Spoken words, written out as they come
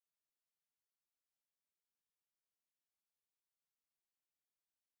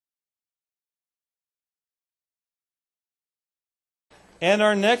And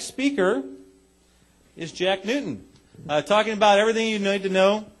our next speaker is Jack Newton, talking about everything you need to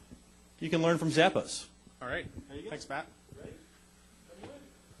know you can learn from Zappos. All right. Thanks, Matt.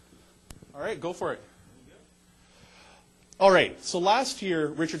 All right, go for it. All right, so last year,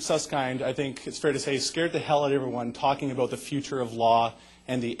 Richard Susskind, I think it's fair to say, scared the hell out of everyone talking about the future of law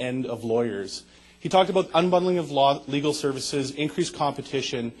and the end of lawyers. He talked about unbundling of law, legal services, increased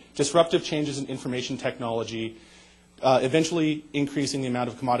competition, disruptive changes in information technology, eventually increasing the amount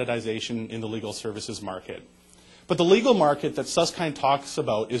of commoditization in the legal services market. But the legal market that Susskind talks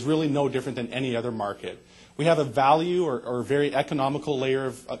about is really no different than any other market. We have a value or very economical layer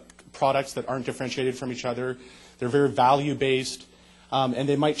of products that aren't differentiated from each other. They're very value-based, and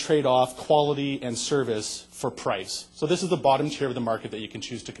they might trade off quality and service for price. So this is the bottom tier of the market that you can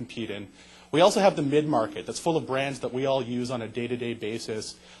choose to compete in. We also have the mid-market that's full of brands that we all use on a day-to-day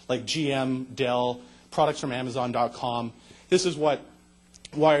basis, like GM, Dell, products from Amazon.com. This is what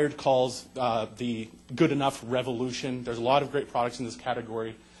Wired calls the good enough revolution. There's a lot of great products in this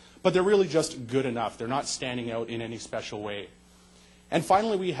category, but they're really just good enough. They're not standing out in any special way. And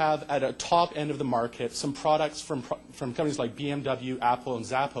finally, we have at a top end of the market some products from companies like BMW, Apple, and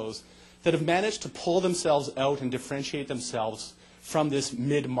Zappos that have managed to pull themselves out and differentiate themselves from this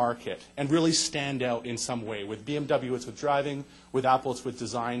mid-market and really stand out in some way. With BMW, it's with driving. With Apple, it's with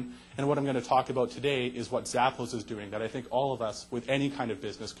design. And what I'm going to talk about today is what Zappos is doing that I think all of us with any kind of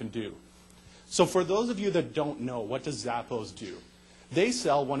business can do. So for those of you that don't know, what does Zappos do? They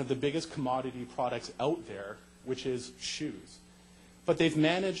sell one of the biggest commodity products out there, which is shoes. But they've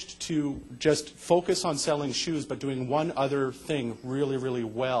managed to just focus on selling shoes, but doing one other thing really, really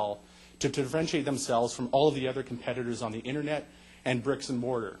well to differentiate themselves from all of the other competitors on the internet and bricks and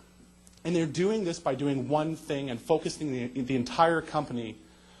mortar. And they're doing this by doing one thing and focusing the entire company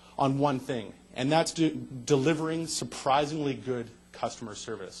on one thing, and that's delivering surprisingly good customer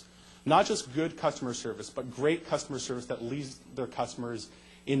service. Not just good customer service, but great customer service that leaves their customers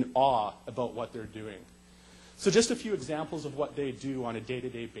in awe about what they're doing. So just a few examples of what they do on a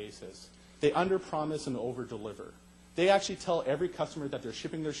day-to-day basis. They underpromise and overdeliver. They actually tell every customer that they're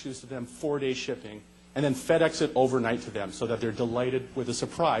shipping their shoes to them 4-day shipping, and then FedEx it overnight to them so that they're delighted with a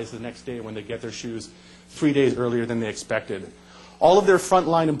surprise the next day when they get their shoes 3 days earlier than they expected. All of their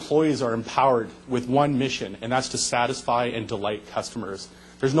frontline employees are empowered with one mission, and that's to satisfy and delight customers.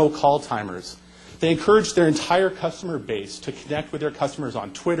 There's no call timers. They encourage their entire customer base to connect with their customers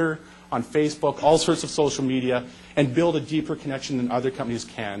on Twitter, on Facebook, all sorts of social media, and build a deeper connection than other companies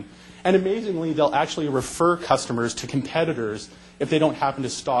can. And amazingly, they'll actually refer customers to competitors if they don't happen to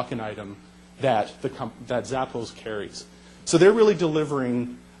stock an item that Zappos carries. So they're really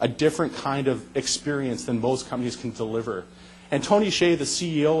delivering a different kind of experience than most companies can deliver. And Tony Hsieh, the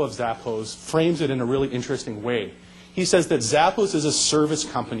CEO of Zappos, frames it in a really interesting way. He says that Zappos is a service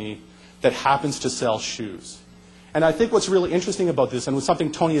company that happens to sell shoes. And I think what's really interesting about this, and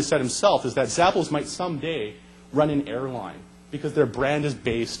something Tony has said himself, is that Zappos might someday run an airline because their brand is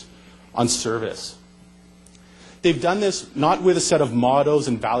based on service. They've done this not with a set of mottos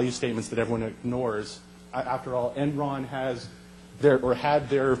and value statements that everyone ignores. After all, Enron had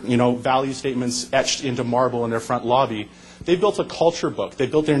their value statements etched into marble in their front lobby. They built a culture book. They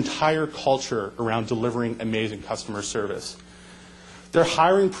built their entire culture around delivering amazing customer service. Their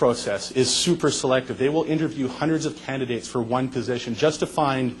hiring process is super selective. They will interview hundreds of candidates for one position just to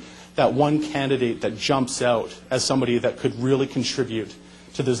find that one candidate that jumps out as somebody that could really contribute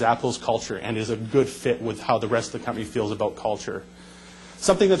to the Zappos culture and is a good fit with how the rest of the company feels about culture.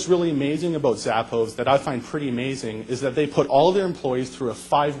 Something that's really amazing about Zappos that I find pretty amazing is that they put all of their employees through a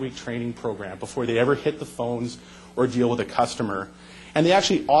 5-week training program before they ever hit the phones or deal with a customer. And they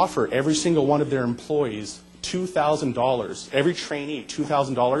actually offer every single one of their employees $2,000, every trainee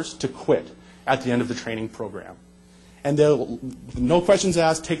 $2,000 to quit at the end of the training program. And they'll, no questions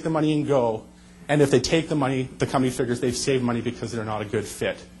asked, take the money and go. And if they take the money, the company figures they've saved money because they're not a good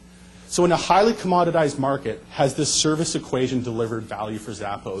fit. So in a highly commoditized market, has this service equation delivered value for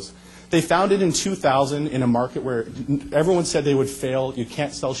Zappos? They found it in 2000 in a market where everyone said they would fail. You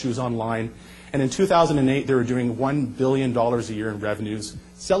can't sell shoes online. And in 2008, they were doing $1 billion a year in revenues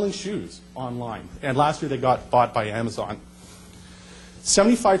selling shoes online. And last year, they got bought by Amazon.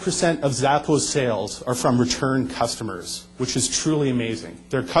 75% of Zappos sales are from return customers, which is truly amazing.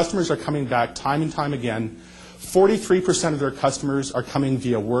 Their customers are coming back time and time again. 43% of their customers are coming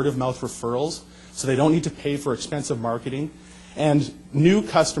via word-of-mouth referrals, so they don't need to pay for expensive marketing. And new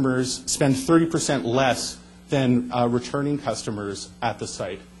customers spend 30% less than returning customers at the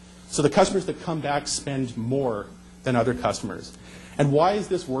site. So the customers that come back spend more than other customers. And why is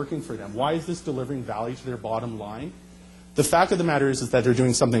this working for them? Why is this delivering value to their bottom line? The fact of the matter is that they're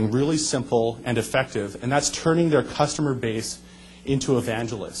doing something really simple and effective, and that's turning their customer base into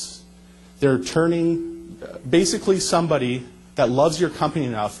evangelists. They're turning basically somebody that loves your company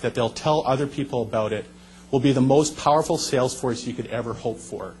enough that they'll tell other people about it will be the most powerful sales force you could ever hope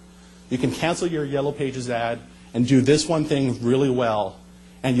for. You can cancel your Yellow Pages ad and do this one thing really well,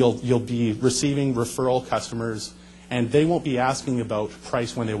 and you'll be receiving referral customers, and they won't be asking about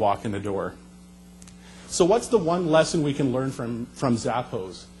price when they walk in the door. So what's the one lesson we can learn from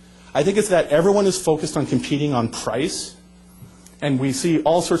Zappos? I think it's that everyone is focused on competing on price, and we see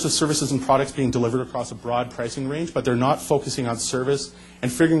all sorts of services and products being delivered across a broad pricing range, but they're not focusing on service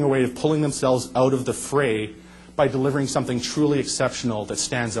and figuring a way of pulling themselves out of the fray by delivering something truly exceptional that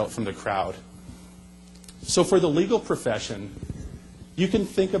stands out from the crowd. So for the legal profession, you can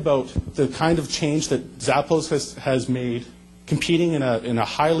think about the kind of change that Zappos has made competing in a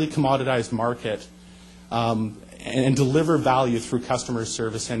highly commoditized market and deliver value through customer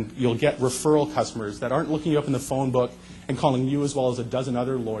service, and you'll get referral customers that aren't looking you up in the phone book and calling you as well as a dozen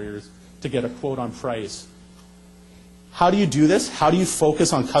other lawyers to get a quote on price. How do you do this? How do you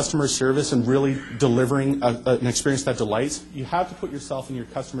focus on customer service and really delivering an experience that delights? You have to put yourself in your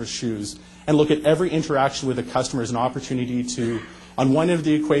customer's shoes and look at every interaction with a customer as an opportunity to, on one end of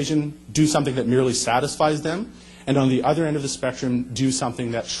the equation, do something that merely satisfies them, and on the other end of the spectrum, do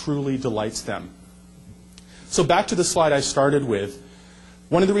something that truly delights them. So back to the slide I started with,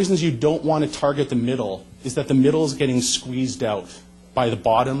 one of the reasons you don't want to target the middle is that the middle is getting squeezed out by the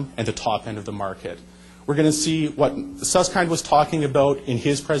bottom and the top end of the market. We're going to see what Susskind was talking about in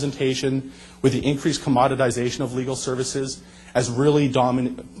his presentation with the increased commoditization of legal services as really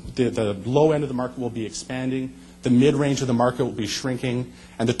dominant. The low end of the market will be expanding, the mid-range of the market will be shrinking,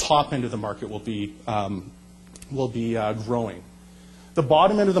 and the top end of the market will be growing. The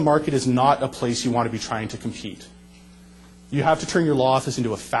bottom end of the market is not a place you want to be trying to compete. You have to turn your law office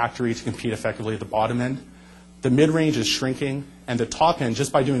into a factory to compete effectively at the bottom end. The mid-range is shrinking, and the top end,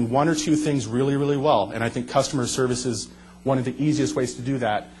 just by doing one or two things really, really well, and I think customer service is one of the easiest ways to do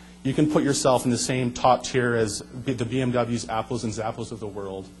that, you can put yourself in the same top tier as the BMWs, Apples, and Zappos of the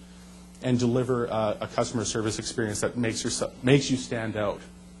world and deliver a customer service experience that makes you stand out.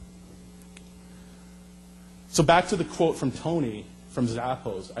 So back to the quote from Tony from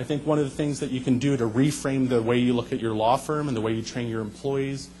Zappos. I think one of the things that you can do to reframe the way you look at your law firm and the way you train your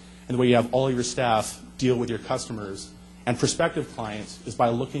employees and the way you have all your staff deal with your customers and prospective clients is by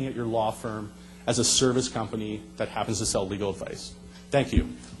looking at your law firm as a service company that happens to sell legal advice. Thank you.